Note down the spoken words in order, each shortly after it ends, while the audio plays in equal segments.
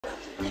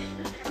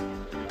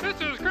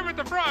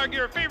Frog,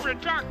 your favorite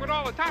jock with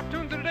all the top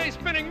tunes of the day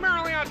spinning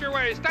merrily out your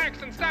way.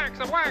 Stacks and stacks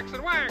of wax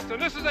and wax. And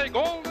this is a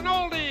golden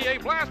oldie, a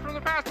blast from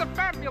the past, the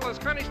fabulous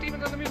Connie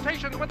and the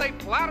Mutations with a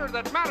platter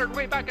that mattered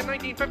way back in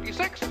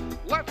 1956.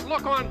 Let's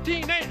look on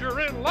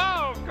Teenager in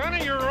Love.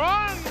 Connie, you're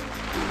on.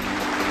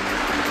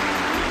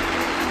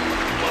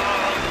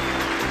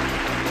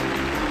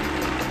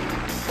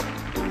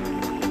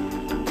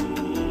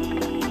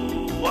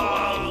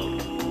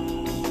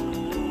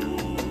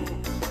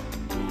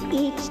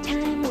 Each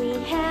time we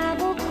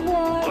have a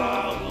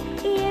quarrel,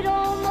 it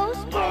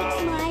almost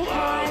breaks my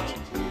heart,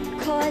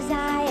 'cause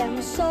I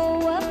am so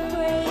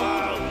afraid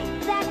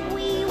that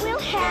we will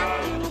have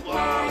to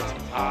part.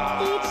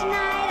 Each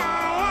night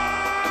I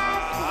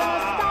ask the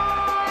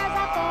stars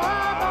up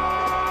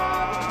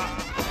above,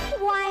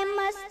 why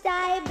must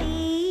I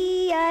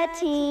be a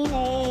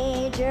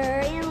teenager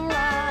in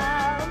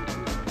love?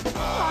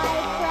 I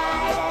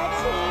cried a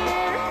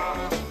tear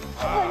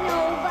for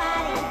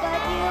nobody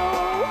but you.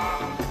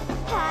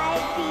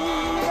 I'd be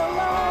the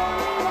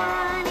lonely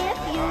one if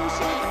you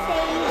should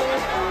say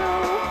we're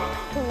through.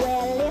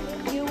 Well, if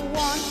you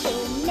want to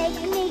make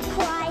me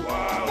cry,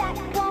 that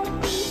won't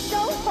be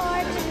so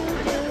hard to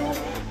do.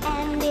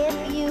 And if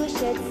you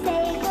should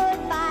say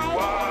goodbye,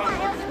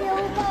 I'll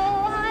still go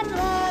on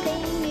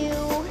loving you.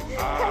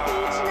 'Cause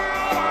each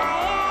night I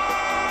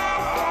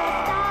ask the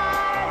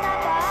stars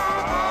up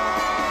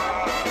above,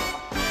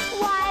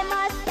 why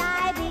must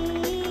I be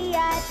a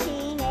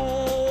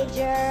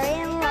teenager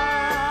in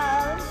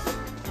love?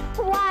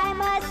 Why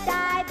must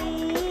I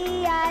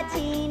be a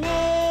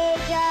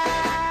teenager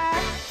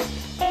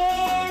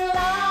in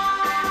love?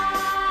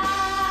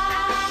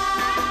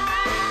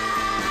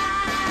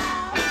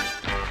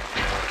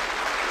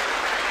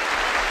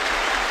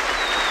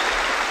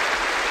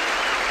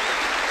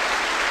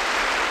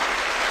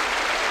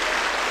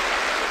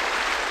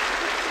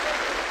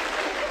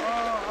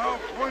 How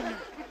poignant.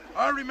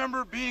 I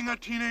remember being a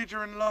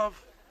teenager in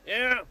love.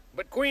 Yeah,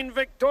 but Queen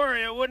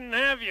Victoria wouldn't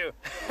have you.